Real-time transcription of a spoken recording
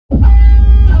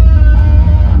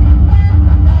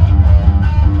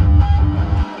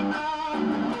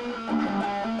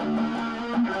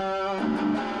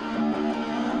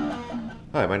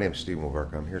my name's Stephen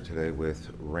Wilberk. I'm here today with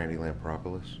Randy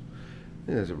Lampropoulos.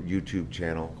 There's a YouTube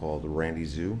channel called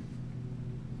Randy-Tzu,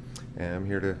 and I'm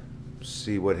here to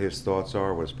see what his thoughts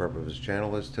are, what his purpose of his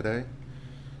channel is today.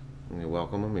 And you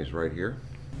welcome him. He's right here.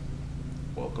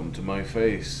 Welcome to my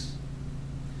face.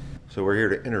 So we're here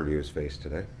to interview his face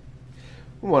today.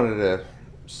 We wanted to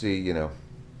see, a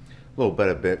little bit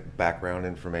of background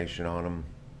information on him.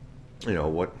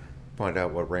 Find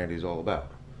out what Randy's all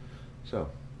about. So,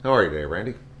 how are you today,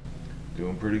 Randy?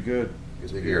 Doing pretty good. Good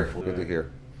to hear. Good to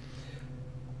hear.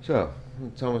 So,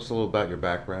 tell us a little about your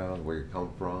background, where you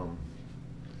come from,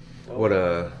 what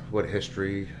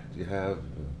history do you have,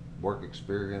 work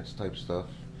experience type stuff,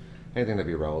 anything that'd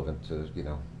be relevant to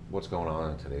what's going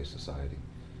on in today's society.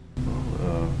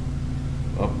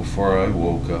 Up before I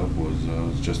woke up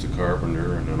was just a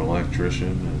carpenter and an electrician,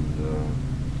 and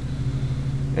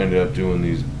ended up doing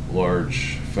these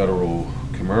large federal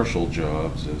commercial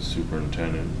jobs as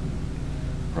superintendent,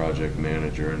 project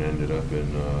manager, and ended up in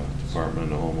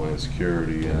Department of Homeland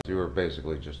Security. Yeah, you were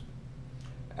basically just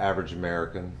average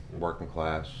American, working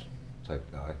class type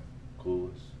guy.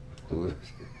 Clueless. Clueless.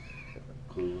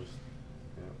 Clueless.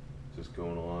 Yeah. Just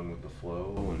going along with the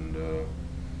flow, and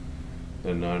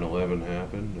then 9/11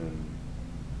 happened, and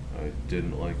I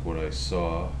didn't like what I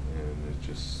saw, and it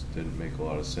just didn't make a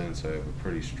lot of sense. I have a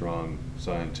pretty strong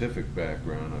scientific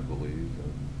background, I believe,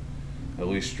 and at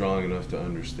least strong enough to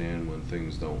understand when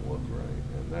things don't look right.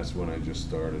 And that's when I just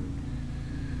started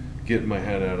getting my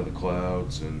head out of the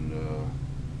clouds and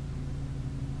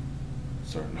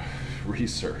starting to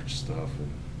research stuff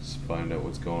and find out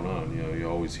what's going on. You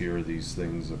always hear these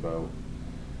things about,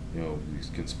 these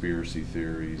conspiracy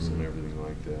theories and everything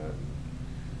like that.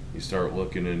 You start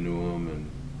looking into them, and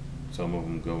some of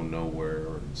them go nowhere,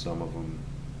 and some of them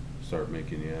start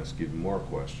making you ask even more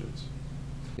questions.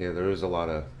 Yeah, there is a lot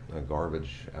of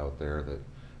garbage out there that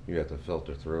you have to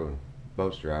filter through, and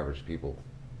most of your average people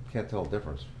can't tell the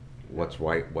difference. What's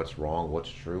right, what's wrong, what's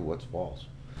true, what's false.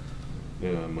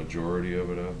 Yeah, a majority of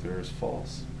it out there is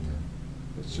false. Yeah.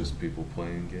 It's just people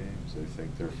playing games. They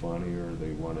think they're funny, or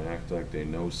they want to act like they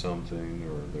know something,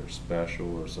 or they're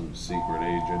special, or some secret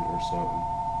agent or something.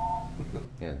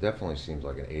 Yeah, it definitely seems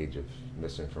like an age of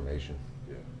misinformation.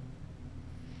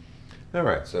 Yeah. All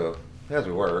right, so as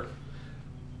we were,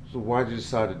 so why did you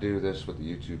decide to do this with the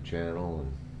YouTube channel,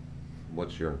 and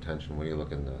what's your intention? What are you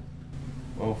looking to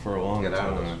Well, for a long get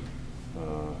out of time,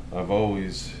 I've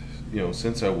always,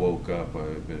 since I woke up,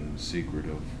 I've been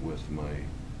secretive with my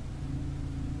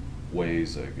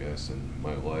ways, I guess, and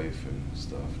my life and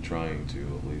stuff, trying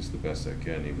to, at least the best I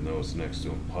can, even though it's next to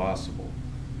impossible.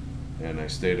 And I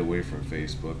stayed away from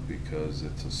Facebook because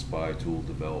it's a spy tool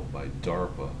developed by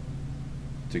DARPA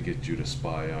to get you to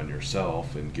spy on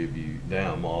yourself and give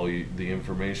them all the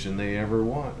information they ever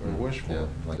want or wish for. Yeah,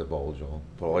 like divulge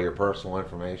put all your personal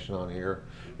information on here,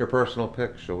 your personal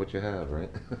pics, show what you have,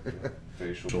 right?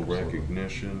 Facial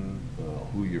recognition,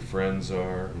 who your friends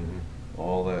are,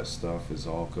 all that stuff is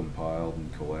all compiled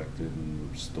and collected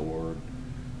and stored.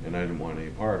 And I didn't want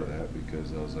any part of that,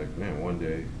 because I was like, man, one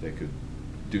day they could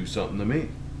do something to me.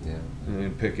 Yeah. And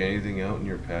then pick anything out in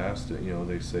your past.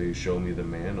 They say, show me the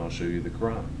man, I'll show you the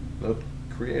crime. They'll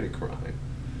create a crime.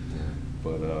 Yeah.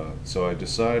 But so I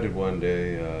decided one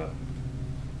day,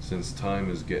 since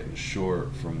time is getting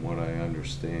short from what I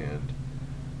understand,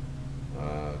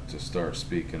 to start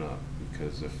speaking up.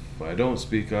 Because if I don't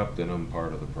speak up, then I'm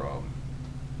part of the problem.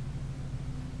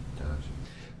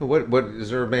 Gotcha. What is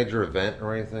there a major event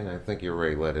or anything? I think you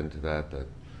already led into that. That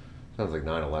sounds like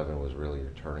 9/11 was really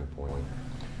your turning point.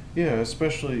 Yeah,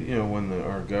 especially when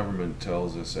our government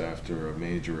tells us after a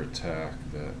major attack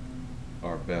that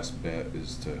our best bet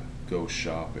is to go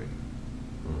shopping.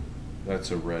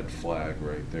 That's a red flag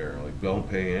right there. Like, don't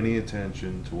pay any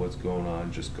attention to what's going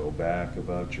on. Just go back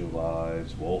about your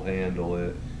lives. We'll handle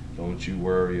it. Don't you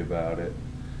worry about it.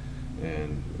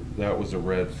 And that was a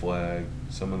red flag.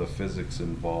 Some of the physics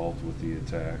involved with the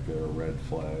attack are a red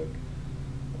flag.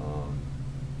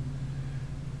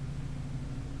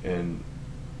 And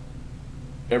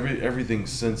everything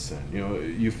since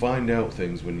then, you find out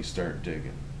things when you start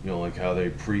digging. Like how they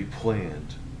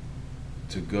pre-planned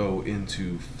to go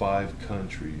into 5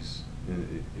 countries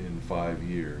in 5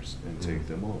 years and take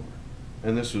them over.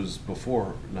 And this was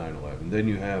before 9/11. Then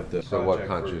you have the So what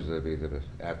countries would it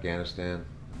be? Afghanistan?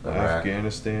 Iraq?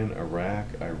 Afghanistan,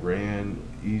 Iraq, Iran,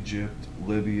 Egypt,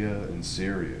 Libya, and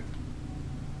Syria.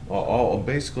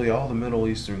 Basically all the Middle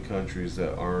Eastern countries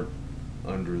that aren't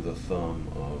under the thumb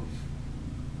of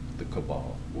the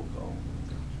cabal, we'll call them.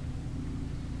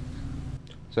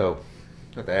 So,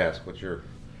 I have to ask, what's your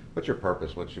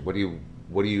purpose? What do you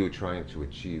What are you trying to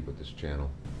achieve with this channel?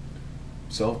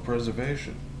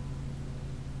 Self-preservation.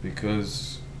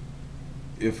 Because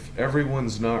if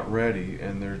everyone's not ready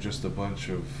and they're just a bunch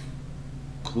of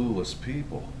clueless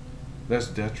people, that's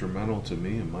detrimental to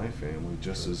me and my family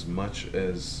just as much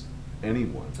as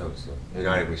anyone. So it's a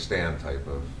united we stand type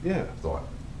of Yeah. thought.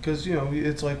 Because, you know,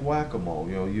 it's like whack-a-mole.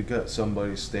 You know, you got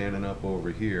somebody standing up over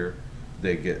here,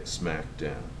 they get smacked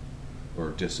down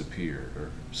or disappeared or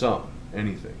something,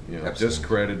 anything. You know, Absolutely.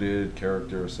 discredited,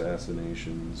 character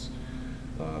assassinations.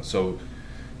 So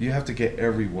you have to get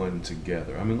everyone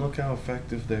together. I mean, look how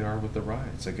effective they are with the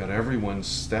riots. They got everyone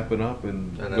stepping up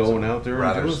and And that's going a out there and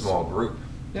rather doing small something. group.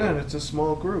 Yeah, and it's a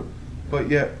small group. But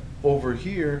yet, over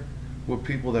here, with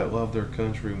people that love their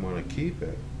country and want to keep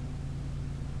it,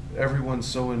 everyone's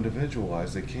so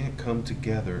individualized, they can't come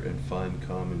together and find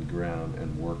common ground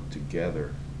and work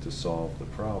together to solve the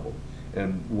problem.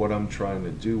 And what I'm trying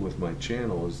to do with my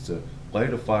channel is to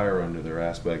light a fire under their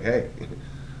ass, like, hey,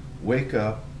 wake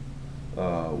up,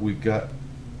 we've got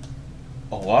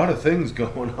a lot of things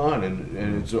going on,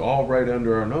 and it's all right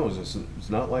under our nose. It's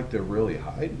not like they're really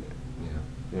hiding it.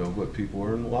 Yeah. You know, but people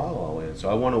are in la la land. So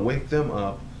I want to wake them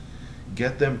up,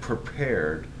 get them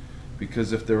prepared,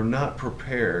 because if they're not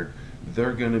prepared,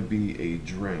 they're going to be a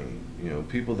drain. You know,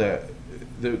 people that,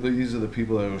 these are the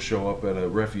people that will show up at a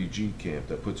refugee camp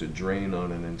that puts a drain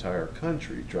on an entire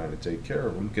country trying to take care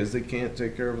of them because they can't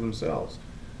take care of themselves.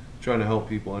 Trying to help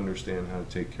people understand how to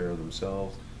take care of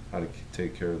themselves, how to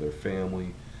take care of their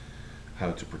family,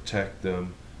 how to protect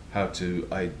them, how to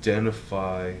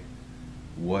identify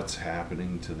what's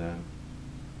happening to them,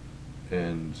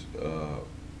 and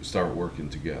start working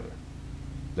together.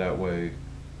 That way,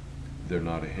 they're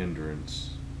not a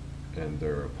hindrance, and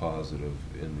they're a positive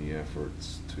in the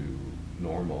efforts to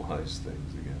normalize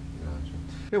things again. Gotcha.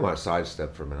 You want to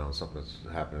sidestep for a minute on something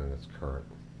that's happening that's current.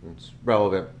 It's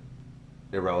relevant,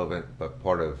 irrelevant, but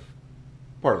partly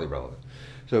relevant.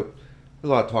 So there's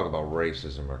a lot of talk about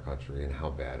racism in our country and how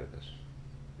bad it is.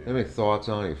 Yeah. Any thoughts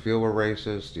on it? You feel we're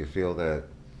racist? Do you feel that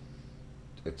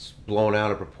it's blown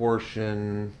out of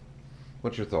proportion?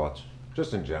 What's your thoughts?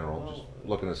 Just in general, just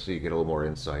looking to see, get a little more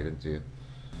insight into it.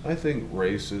 I think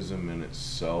racism in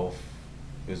itself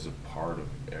is a part of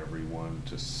everyone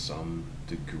to some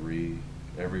degree.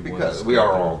 Everyone's Because we are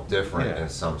got all their- different yeah. in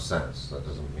some sense. That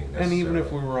doesn't mean And necessarily. even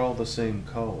if we were all the same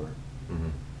color,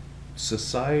 Mhm.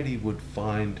 society would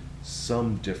find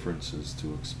some differences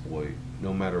to exploit,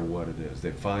 no matter what it is.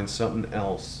 They'd find something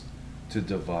else to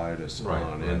divide us Right,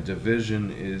 on. right. And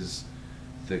division is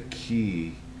the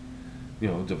key, you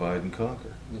know, divide and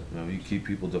conquer. Yeah. You know, you keep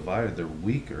people divided, they're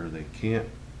weaker, they can't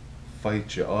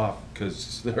fight you off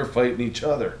because they're fighting each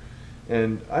other.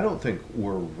 And I don't think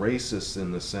we're racist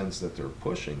in the sense that they're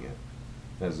pushing it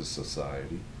as a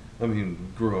society. I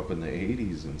mean, grew up in the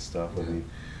 80s and stuff. I Yeah. mean,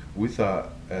 we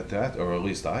thought at that, or at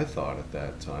least I thought at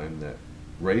that time, that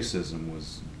racism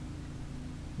was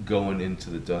going into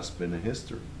the dustbin of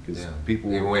history. Because Yeah.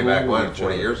 people Even were way cool back with when, each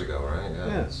 40 other. years ago, right? Yeah.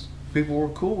 it's- People were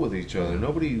cool with each other. Yeah.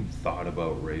 Nobody thought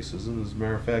about racism. As a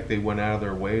matter of fact, they went out of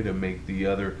their way to make the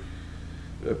other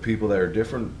people that are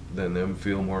different than them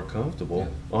feel more comfortable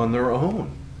on their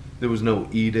own. There was no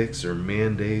edicts or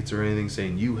mandates or anything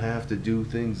saying you have to do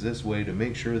things this way to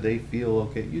make sure they feel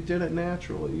okay. You did it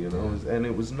naturally, you know, and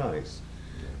it was nice.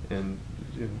 And,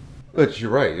 you know. But you're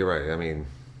right. You're right. I mean,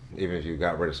 even if you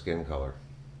got rid of skin color,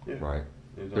 Yeah. right?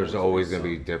 There's There's always going to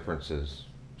be some- differences.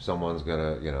 Someone's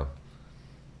going to, you know,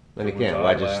 and you someone's can't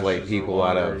legislate eyelashes are people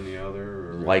out longer of than the other,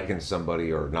 or- liking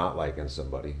somebody or not liking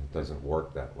somebody. It doesn't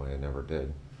work that way. It never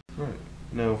did. Right.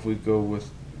 Now, if we go with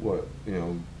what, you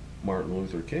know, Martin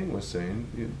Luther King was saying,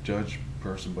 you judge a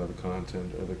person by the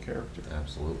content of the character.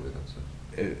 Absolutely, that's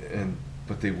it.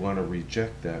 But they want to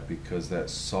reject that because that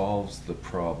solves the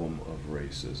problem of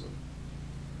racism.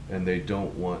 And they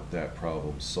don't want that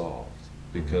problem solved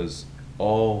because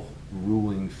all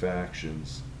ruling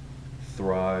factions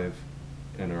thrive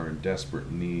and are in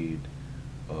desperate need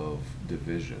of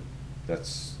division.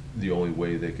 That's the only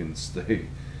way they can stay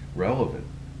relevant,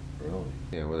 really.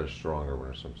 Yeah, whether stronger when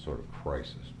there's some sort of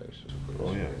crisis, basically.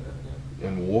 Oh, yeah.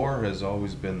 And war has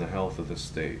always been the health of the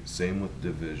state. Same with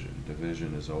division.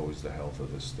 Division is always the health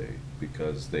of the state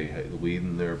because they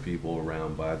leading their people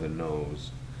around by the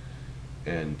nose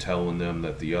and telling them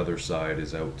that the other side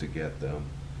is out to get them,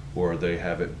 or they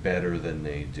have it better than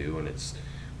they do, and it's,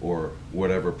 or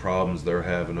whatever problems they're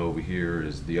having over here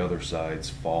is the other side's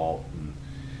fault.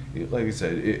 And like I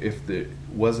said, if there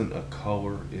wasn't a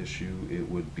color issue, it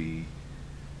would be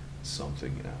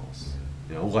something else.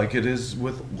 You know, like it is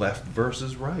with left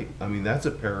versus right. I mean, that's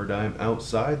a paradigm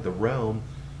outside the realm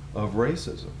of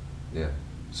racism. Yeah.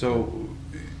 So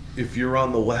if you're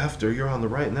on the left or you're on the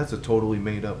right, and that's a totally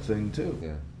made up thing too.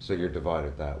 Yeah. So you're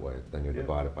divided that way. Then you're Yeah.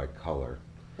 divided by color.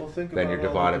 Well, think Then about you're all the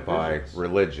divided by divisions.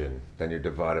 religion. Then you're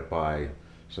divided by.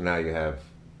 So now you have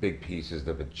big pieces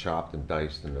that have been chopped and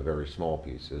diced into very small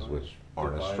pieces, which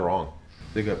aren't as Divided. strong.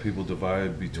 They got people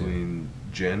divided between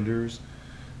genders,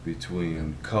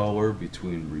 between color,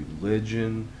 between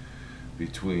religion,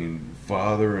 between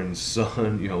father and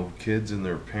son, you know, kids and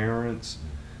their parents,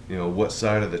 you know, what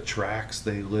side of the tracks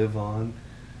they live on.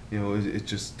 You know, it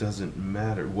just doesn't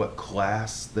matter what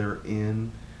class they're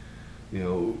in, you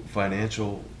know,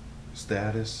 financial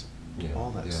status, Yeah,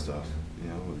 all that yeah, stuff. You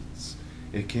know,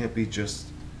 it can't be just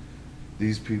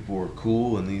these people are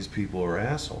cool and these people are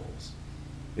assholes.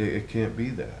 It can't be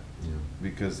that, Yeah.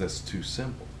 because that's too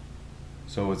simple.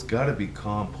 So it's got to be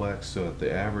complex so that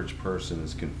the average person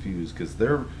is confused, because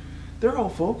their whole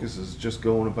focus is just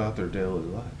going about their daily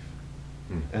life.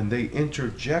 And they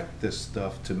interject this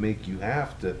stuff to make you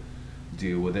have to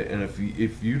deal with it. And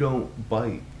if you don't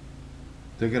bite,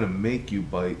 they're gonna make you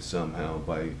bite somehow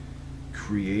by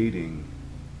creating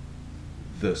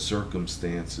the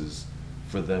circumstances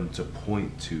for them to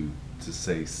point to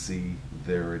say, see,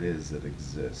 there it is, it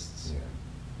exists. Yeah.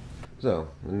 So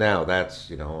now that's,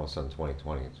 you know, all of a sudden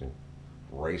 2020,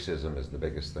 racism is the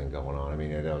biggest thing going on. I mean,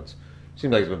 you know, it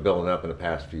seems like it's been building up in the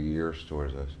past few years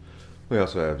towards us. We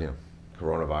also have, you know,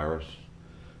 coronavirus,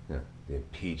 you know, the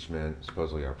impeachment,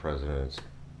 supposedly our president's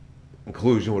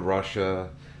inclusion with Russia.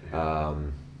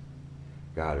 God,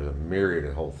 there's a myriad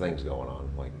of whole things going on,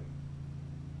 like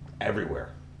everywhere,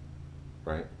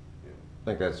 right? I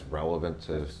think that's relevant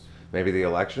to maybe the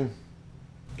election.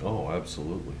 Oh,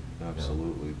 absolutely,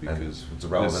 absolutely, Yeah. because it's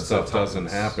relevant this stuff sometimes. doesn't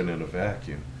happen in a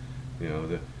vacuum. You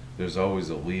know, there's always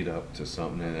a lead up to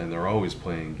something, and they're always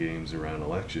playing games around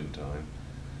election time.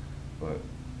 But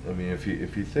I mean, if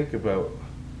you think about,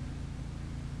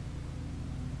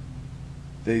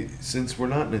 since we're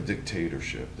not in a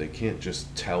dictatorship, they can't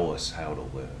just tell us how to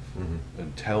live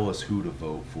and tell us who to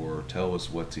vote for, tell us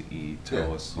what to eat,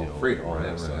 tell us, you know, freedom, all right?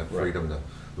 that We stuff. have freedom to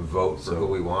vote for So, who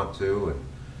we want to, and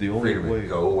the only freedom way, to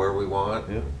go where we want,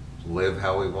 Yeah. live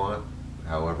how we want,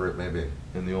 however it may be.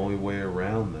 and the only way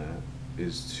around that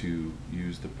is to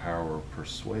use the power of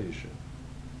persuasion.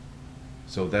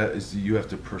 So that is, you have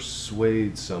to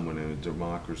persuade someone in a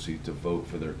democracy to vote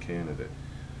for their candidate.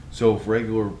 So if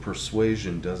regular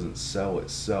persuasion doesn't sell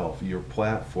itself, your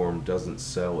platform doesn't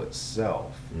sell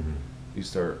itself, you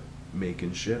start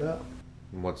making shit up.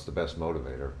 And what's the best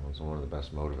motivator? What's one of the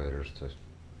best motivators to?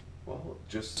 Well,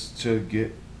 just to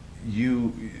get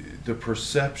you the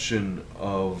perception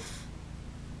of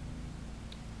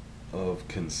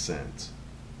consent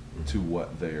to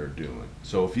what they are doing.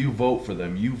 So if you vote for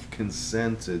them, you've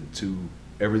consented to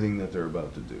everything that they're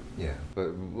about to do. Yeah,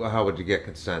 but how would you get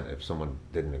consent if someone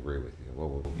didn't agree with you?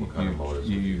 What kind of motives?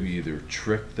 You would you use? either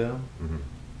trick them, Mhm.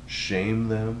 shame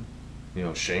them, you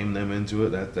know, shame them into it.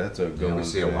 That's a Yeah, going we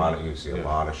see thing. a lot of a Yeah.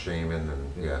 lot of shaming,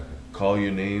 and yeah. Call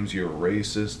you names. You're a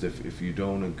racist if you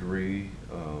don't agree.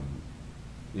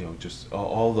 You know, just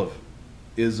all the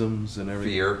isms and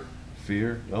everything. Fear.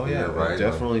 Oh Fear, yeah, right.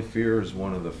 definitely. Fear is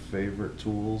one of the favorite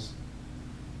tools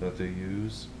that they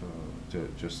use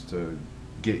to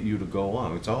get you to go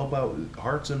along. It's all about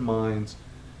hearts and minds,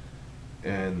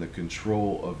 and the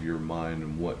control of your mind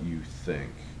and what you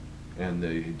think. And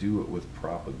they do it with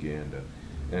propaganda.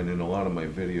 And in a lot of my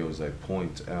videos, I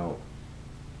point out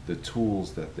the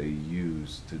tools that they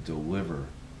use to deliver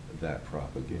that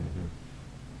propaganda.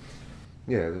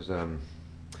 Yeah, there's a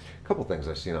couple things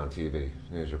I've seen on TV,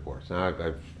 news reports. Now,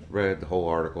 I've read the whole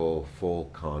article, full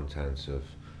contents of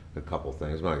a couple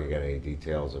things. I'm not going to get any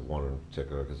details of one in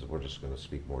particular because we're just going to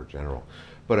speak more general.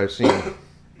 But I'll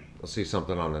see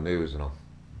something on the news, and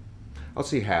I'll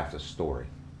see half the story.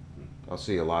 I'll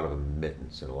see a lot of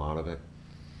omittance in a lot of it.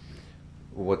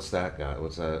 What's that guy?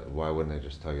 What's that? Why wouldn't they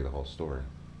just tell you the whole story?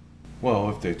 Well,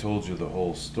 if they told you the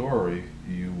whole story,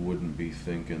 you wouldn't be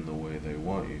thinking the way they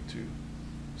want you to.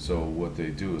 So what they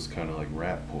do is kind of like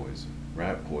rat poison.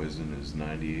 Rat poison is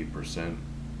 98%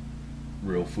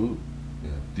 real food. Yeah.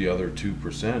 The other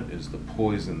 2% is the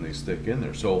poison they stick in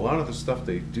there. So a lot of the stuff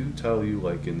they do tell you,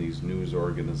 like in these news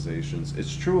organizations,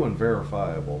 it's true and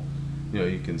verifiable. You know,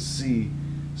 you can see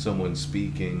someone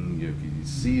speaking, you can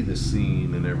see the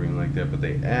scene and everything like that, but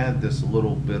they add this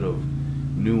little bit of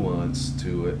nuance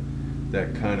to it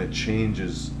that kind of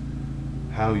changes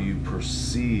how you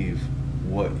perceive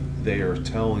what they are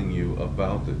telling you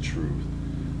about the truth.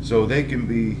 So they can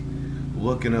be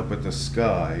looking up at the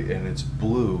sky and it's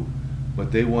blue,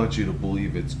 but they want you to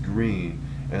believe it's green,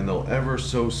 and they'll ever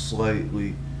so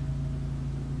slightly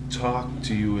talk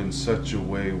to you in such a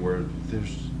way where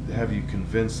have you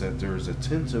convinced that there's a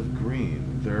tint of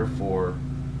green, therefore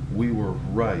we were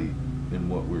right in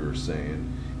what we were saying.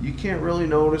 You can't really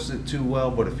notice it too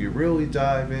well, but if you really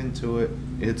dive into it,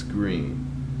 it's green.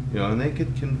 And they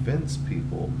could convince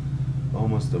people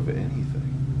almost of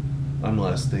anything,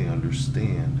 unless they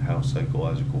understand how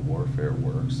psychological warfare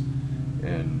works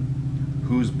and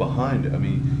who's behind it. I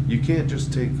mean, you can't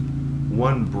just take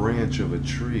one branch of a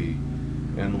tree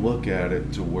and look at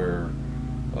it to where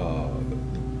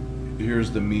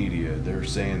here's the media, they're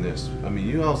saying this. I mean,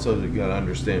 you also got to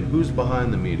understand who's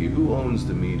behind the media, who owns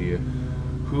the media,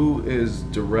 who is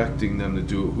directing them to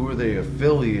do it, who are they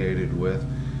affiliated with,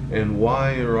 and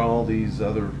why are all these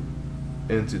other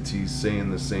entities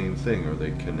saying the same thing? Are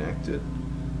they connected?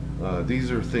 These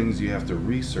are things you have to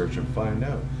research and find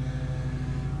out.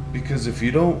 Because if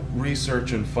you don't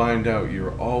research and find out,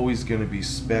 you're always going to be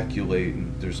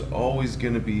speculating. There's always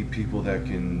going to be people that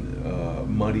can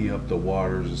muddy up the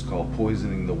waters. It's called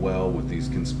poisoning the well with these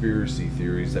conspiracy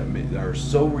theories that are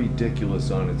so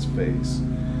ridiculous on its face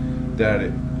that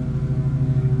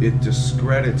it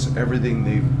discredits everything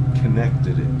they've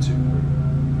connected it to.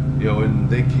 And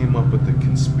they came up with the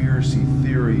conspiracy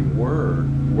theory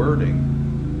wording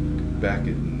back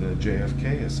in the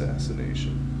JFK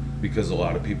assassination. Because a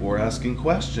lot of people were asking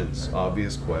questions,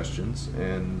 obvious questions,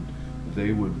 and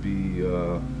they would be,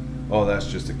 oh, that's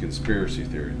just a conspiracy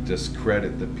theory.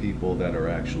 Discredit the people that are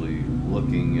actually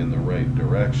looking in the right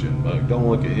direction. But don't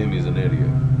look at him, he's an idiot.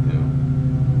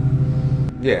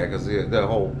 Yeah, because the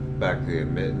whole, back to the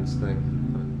admittance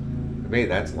thing, to me,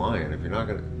 that's lying. If you're not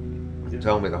going to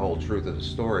tell me the whole truth of the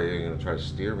story, you're going to try to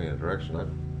steer me in a direction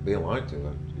I'd be lying to.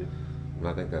 And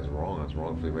I think that's wrong. That's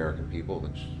wrong for the American people.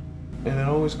 And it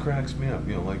always cracks me up,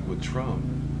 like with Trump,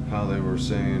 how they were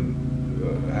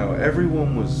saying how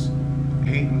everyone was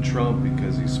hating Trump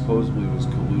because he supposedly was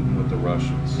colluding with the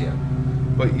Russians. Yeah.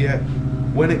 But yet,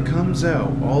 when it comes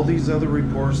out, all these other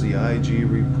reports, the IG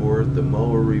report, the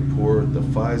Mueller report, the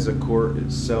FISA court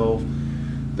itself,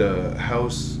 the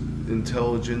House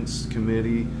Intelligence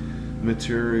Committee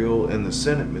material, and the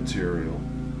Senate material,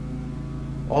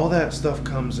 all that stuff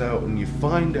comes out, and you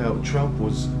find out Trump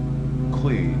was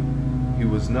clean. He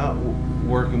was not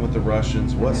working with the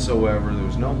Russians whatsoever. There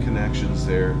was no connections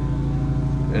there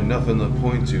and nothing to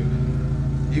point to.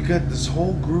 You got this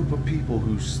whole group of people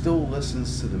who still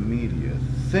listens to the media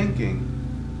thinking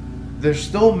they're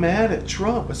still mad at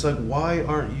Trump. It's like, why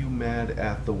aren't you mad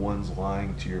at the ones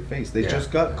lying to your face? They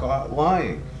just got caught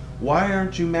lying. Why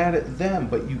aren't you mad at them?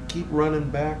 But you keep running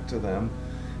back to them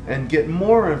and get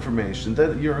more information.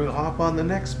 Then you'll hop on the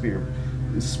next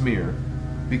smear.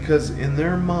 Because in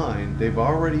their mind, they've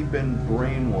already been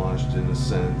brainwashed in a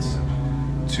sense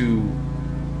to,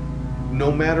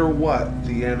 no matter what,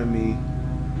 the enemy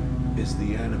is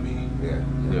the enemy. Yeah.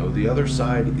 The other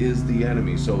side is the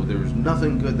enemy. So there's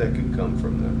nothing good that could come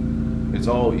from them. It's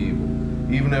all evil.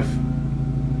 Even if,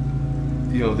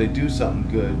 they do something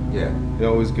good, they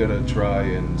always got to try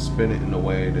and spin it in a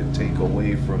way to take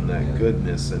away from that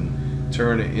goodness and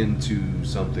turn it into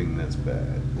something that's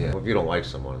bad. Yeah. Well, if you don't like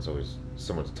someone, it's always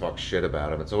someone to talk shit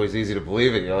about them. It's always easy to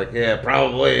believe it. You're like, yeah,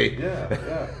 probably. Yeah.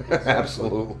 Exactly.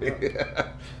 Absolutely. Yeah.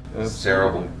 It's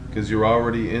terrible. Because you're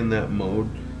already in that mode,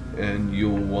 and you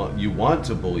want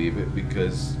to believe it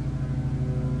because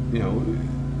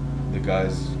the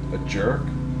guy's a jerk.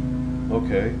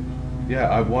 Okay. Yeah,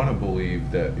 I want to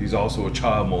believe that he's also a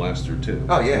child molester too.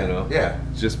 Oh yeah, yeah.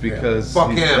 Just because Fuck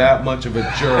he's him. that much of a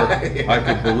jerk, I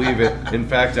could believe it. In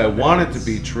fact, I want it to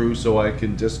be true so I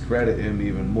can discredit him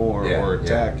even more or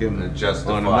attack him and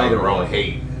justify on another your own level.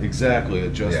 hate. Exactly, a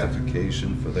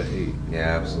justification for the hate.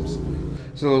 Yeah, absolutely.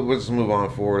 So let's move on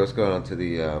forward. Let's go on to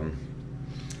the.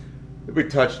 We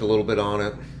touched a little bit on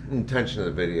it. Intention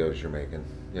of the videos you're making.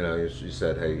 You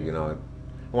said, hey,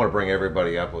 I want to bring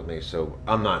everybody up with me, so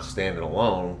I'm not standing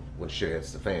alone when shit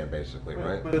hits the fan, basically,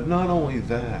 right? But not only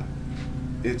that,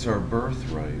 it's our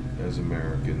birthright as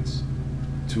Americans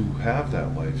to have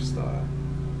that lifestyle,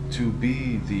 to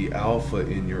be the alpha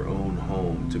in your own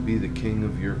home, to be the king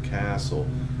of your castle,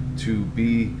 to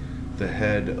be the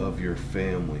head of your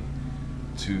family,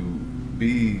 to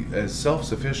be as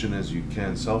self-sufficient as you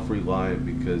can, self-reliant,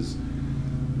 because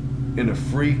in a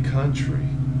free country,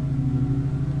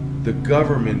 the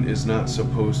government is not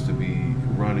supposed to be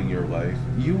running your life.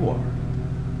 You are.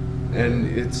 And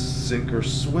it's sink or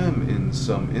swim in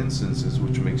some instances,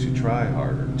 which makes you try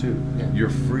harder too. Yeah. You're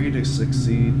free to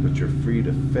succeed, but you're free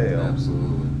to fail.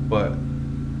 Absolutely. But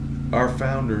our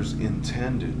founders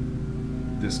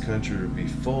intended this country to be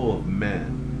full of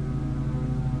men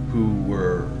who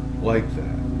were like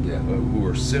that, who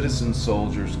are citizen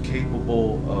soldiers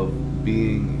capable of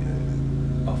being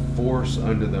a force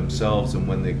unto themselves, and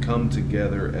when they come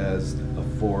together as a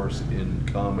force in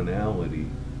commonality,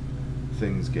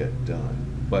 things get done.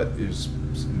 But it's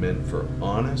meant for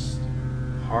honest,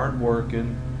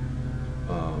 hard-working,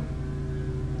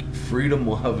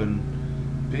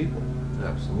 freedom-loving people.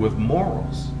 Absolutely. With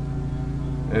morals.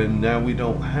 And now we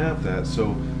don't have that.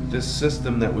 So this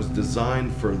system that was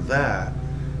designed for that,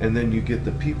 and then you get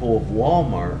the people of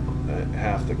Walmart,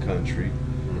 half the country,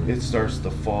 it starts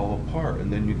to fall apart.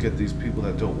 And then you get these people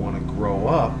that don't want to grow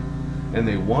up, and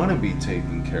they want to be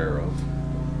taken care of.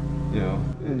 You know,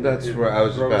 That's where I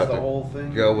was about the to whole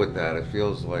thing. go with that. It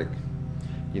feels like,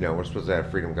 we're supposed to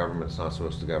have freedom government. It's not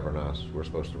supposed to govern us. We're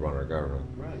supposed to run our government.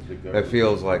 Right. It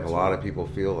feels like a lot of people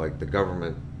feel like the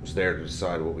government is there to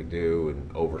decide what we do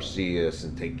and oversee us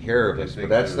and take care of us, but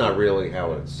that's not really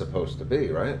how it's supposed to be,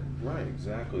 right? Right,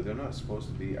 exactly. They're not supposed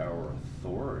to be our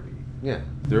authority. Yeah.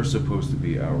 They're supposed to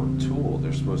be our tool.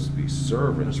 They're supposed to be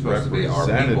servants, They're supposed to be our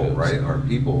representatives. people, right? Our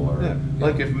people are. Yeah.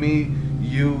 Like if me,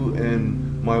 you,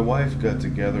 and my wife got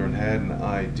together and had an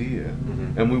idea,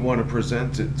 and we want to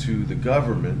present it to the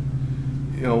government,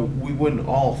 we wouldn't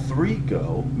all three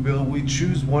go. We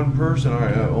choose one person. All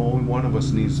right, only one of us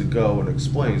needs to go and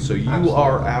explain. So you Absolutely.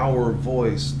 are our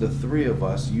voice, the three of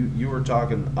us. You are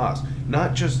talking to us,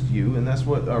 not just you. And that's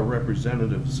what our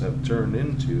representatives have turned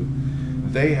into.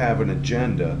 They have an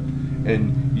agenda,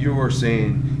 and you are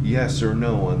saying yes or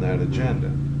no on that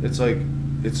agenda. It's like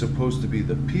it's supposed to be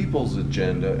the people's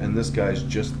agenda, and this guy's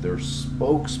just their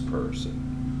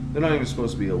spokesperson. They're not even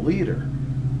supposed to be a leader.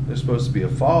 They're supposed to be a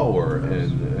follower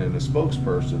and a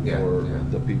spokesperson for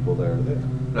the people that are there.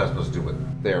 They're not supposed to do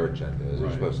what their agenda is.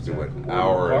 They're supposed to do what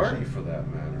Or our the party, for that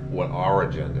matter. what our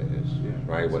agenda is,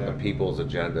 right? What the people's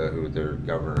agenda, who their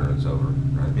governor is over,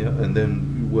 right? Yeah, and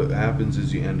then what happens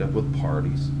is you end up with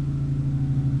parties,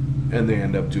 and they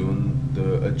end up doing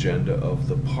the agenda of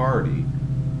the party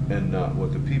and not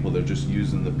what the people. They're just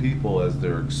using the people as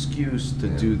their excuse to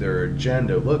do their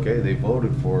agenda. Look, hey, they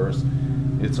voted for us.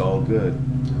 It's all good.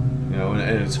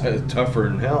 And it's tougher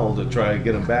than hell to try to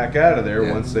get them back out of there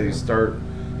once they start,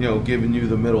 giving you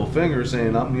the middle finger,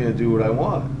 saying, I'm going to do what I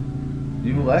want.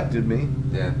 You elected me.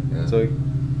 Yeah. It's like,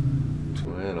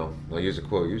 I'll use a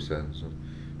quote you said. So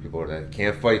people are that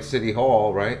can't fight City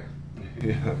Hall, right?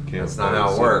 That's not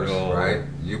how it works, right?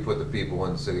 You put the people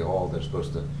in City Hall. They're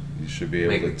supposed to. You should be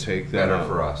able to take that better out.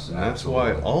 for us. And that's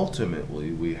why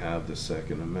ultimately we have the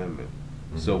Second Amendment.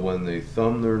 So when they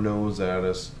thumb their nose at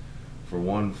us for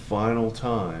one final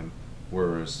time,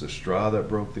 where it's the straw that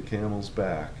broke the camel's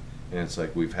back, and it's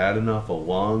like we've had enough, a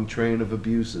long train of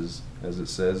abuses, as it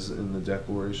says in the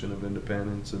Declaration of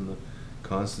Independence and the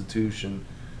Constitution,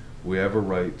 we have a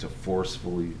right to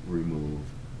forcefully remove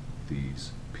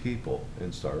these people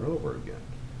and start over again.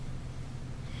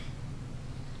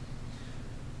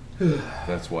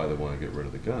 That's why they want to get rid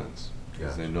of the guns,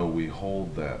 because they know we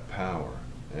hold that power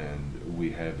and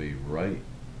we have a right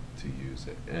to use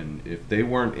it. And if they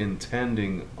weren't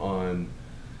intending on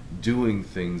doing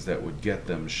things that would get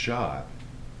them shot,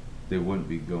 they wouldn't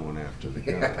be going after the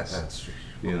guns. That's true.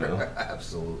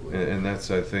 Absolutely. And that's,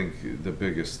 I think, the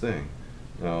biggest thing.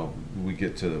 Now, we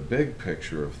get to the big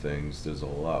picture of things, there's a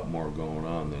lot more going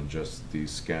on than just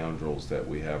these scoundrels that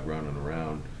we have running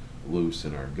around loose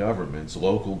in our governments,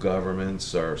 local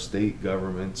governments, our state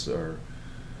governments, our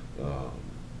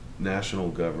national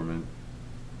government.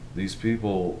 These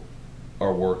people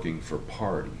are working for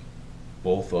party,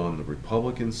 both on the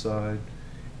Republican side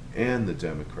and the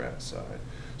Democrat side.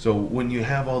 So when you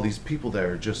have all these people that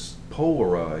are just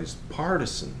polarized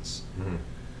partisans,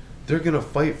 they're going to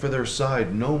fight for their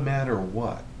side no matter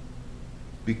what,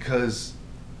 because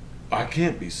I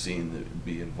can't be seen to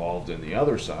be involved in the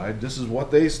other side. This is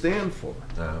what they stand for.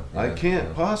 I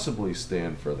can't possibly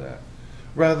stand for that.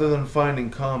 Rather than finding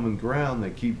common ground, they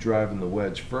keep driving the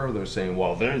wedge further, saying,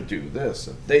 well, they do this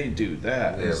and they do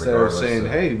that. Instead of saying,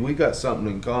 hey, we got something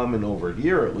in common over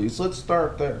here at least. Let's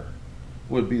start there.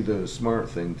 Would be the smart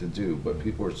thing to do. But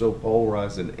people are so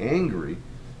polarized and angry,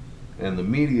 and the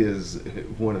media is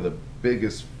one of the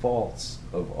biggest faults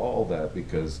of all that,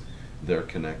 because they're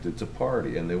connected to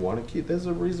party, and they want to keep, there's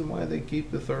a reason why they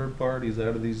keep the third parties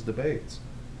out of these debates,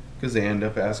 because they end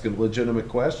up asking legitimate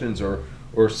questions or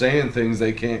saying things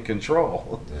they can't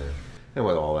control. And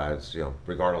with all that, it's,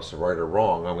 regardless of right or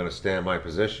wrong, I'm going to stand my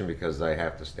position because I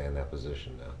have to stand that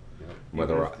position now.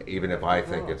 Even if I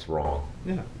think it's wrong.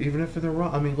 Yeah, even if they're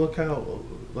wrong. I mean, look how,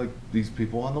 like, these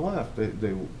people on the left,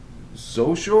 they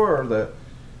so sure that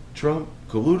Trump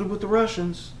colluded with the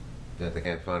Russians. That they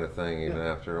can't find a thing even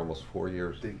after almost 4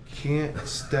 years. They can't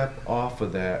step off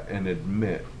of that and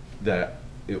admit that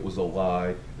it was a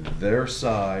lie. Their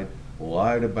side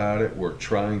lied about it. Were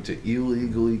trying to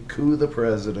illegally coup the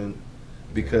president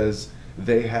because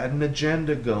they had an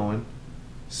agenda going,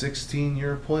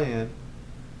 16-year plan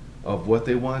of what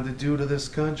they wanted to do to this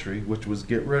country, which was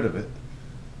get rid of it,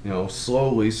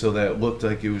 slowly, so that it looked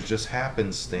like it was just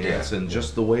happenstance and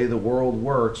just the way the world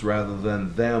works rather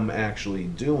than them actually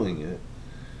doing it.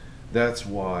 That's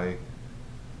why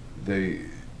they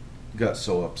got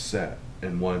so upset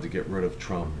and wanted to get rid of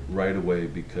Trump right away,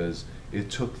 because it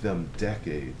took them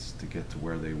decades to get to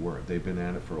where they were. They've been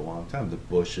at it for a long time. The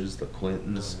Bushes, the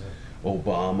Clintons,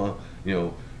 Obama,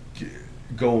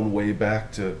 going way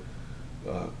back to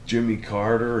Jimmy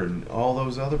Carter and all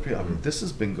those other people. I mean, this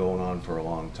has been going on for a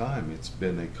long time. It's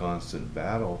been a constant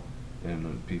battle,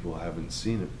 and people haven't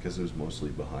seen it because it was mostly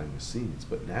behind the scenes.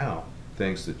 But now,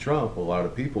 thanks to Trump, a lot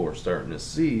of people are starting to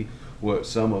see what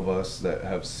some of us that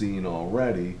have seen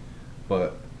already,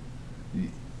 but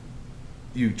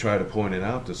you try to point it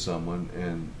out to someone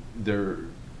and they're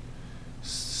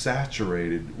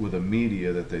saturated with a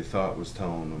media that they thought was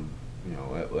telling them,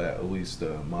 at least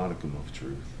a modicum of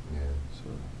truth. Yeah. So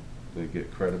they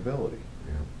get credibility.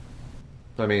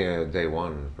 Yeah. I mean, day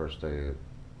one, the first day that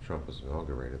Trump was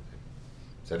inaugurated, they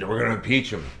said they were going to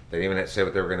impeach him. They didn't even say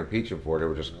what they were going to impeach him for. They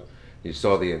were just, you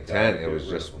saw the intent. It was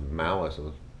just malice. It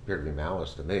appeared to be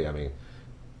malice to me. I mean,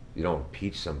 you don't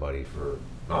impeach somebody for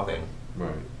nothing.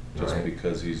 Right. Just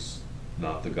because he's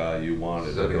not the guy you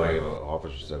wanted. So like an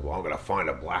officer said, well, I'm going to find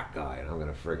a black guy and I'm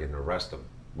going to friggin' arrest him.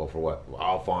 Well, for what? Well,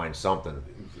 I'll find something.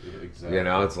 Exactly.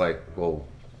 It's like, well,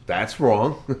 that's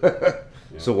wrong.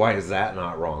 So why is that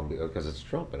not wrong? Because it's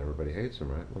Trump and everybody hates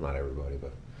him, right? Well, not everybody,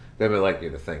 but they would like you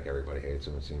to think everybody hates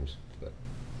him, it seems. But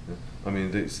I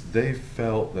mean, they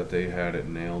felt that they had it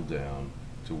nailed down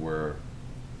to where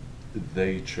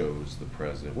they chose the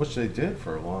president, which they did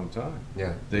for a long time.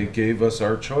 Yeah. They gave us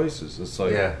our choices. It's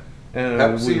like, and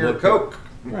Pepsi or Coke.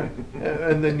 Right.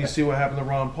 And then you see what happened to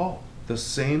Ron Paul. The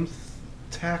same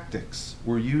tactics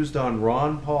were used on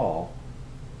Ron Paul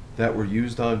that were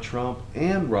used on Trump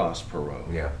and Ross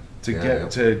Perot. Yeah.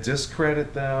 To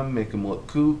discredit them, make them look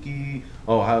kooky.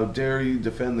 Oh, how dare you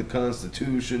defend the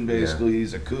Constitution? Basically,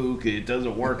 he's a kook. It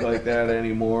doesn't work like that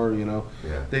anymore. Yeah.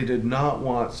 They did not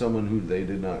want someone who they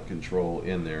did not control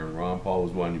in there. And Ron Paul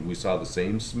was one. We saw the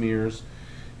same smears.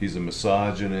 He's a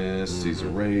misogynist. He's a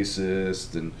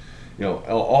racist, and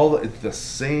all the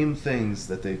same things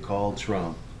that they called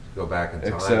Trump. Go back in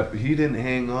time. Except he didn't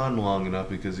hang on long enough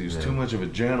because he was too much of a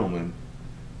gentleman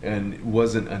and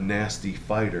wasn't a nasty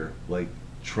fighter like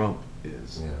Trump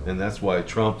is. Yeah. And that's why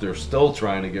Trump, they're still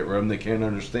trying to get rid of him. They can't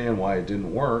understand why it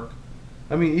didn't work.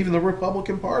 I mean, even the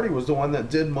Republican Party was the one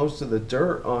that did most of the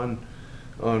dirt on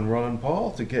Ron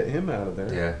Paul to get him out of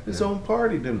there. Yeah. His own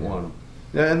party didn't want him.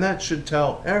 And that should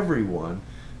tell everyone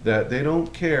that they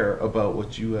don't care about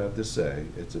what you have to say.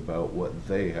 It's about what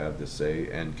they have to say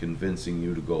and convincing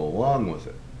you to go along with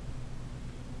it.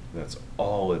 That's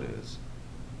all it is.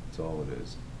 That's all it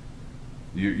is.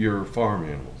 You're farm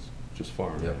animals, just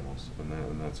farm animals,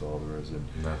 and that's all there is. And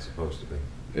not supposed to be.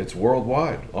 It's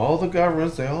worldwide. All the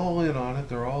governments, they all in on it.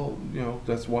 They're all,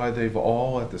 that's why they've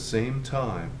all at the same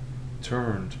time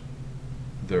turned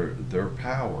their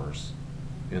powers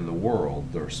in the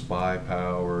world, their spy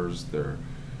powers, their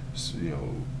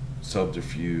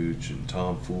subterfuge and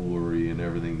tomfoolery and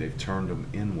everything. They've turned them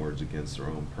inwards against their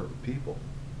own people.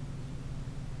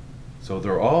 So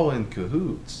they're all in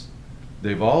cahoots.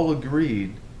 They've all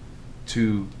agreed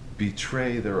to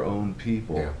betray their own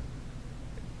people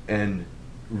and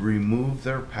remove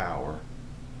their power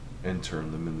and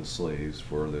turn them into slaves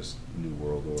for this new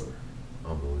world order.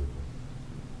 Unbelievable.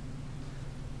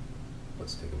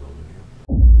 Let's take a moment here.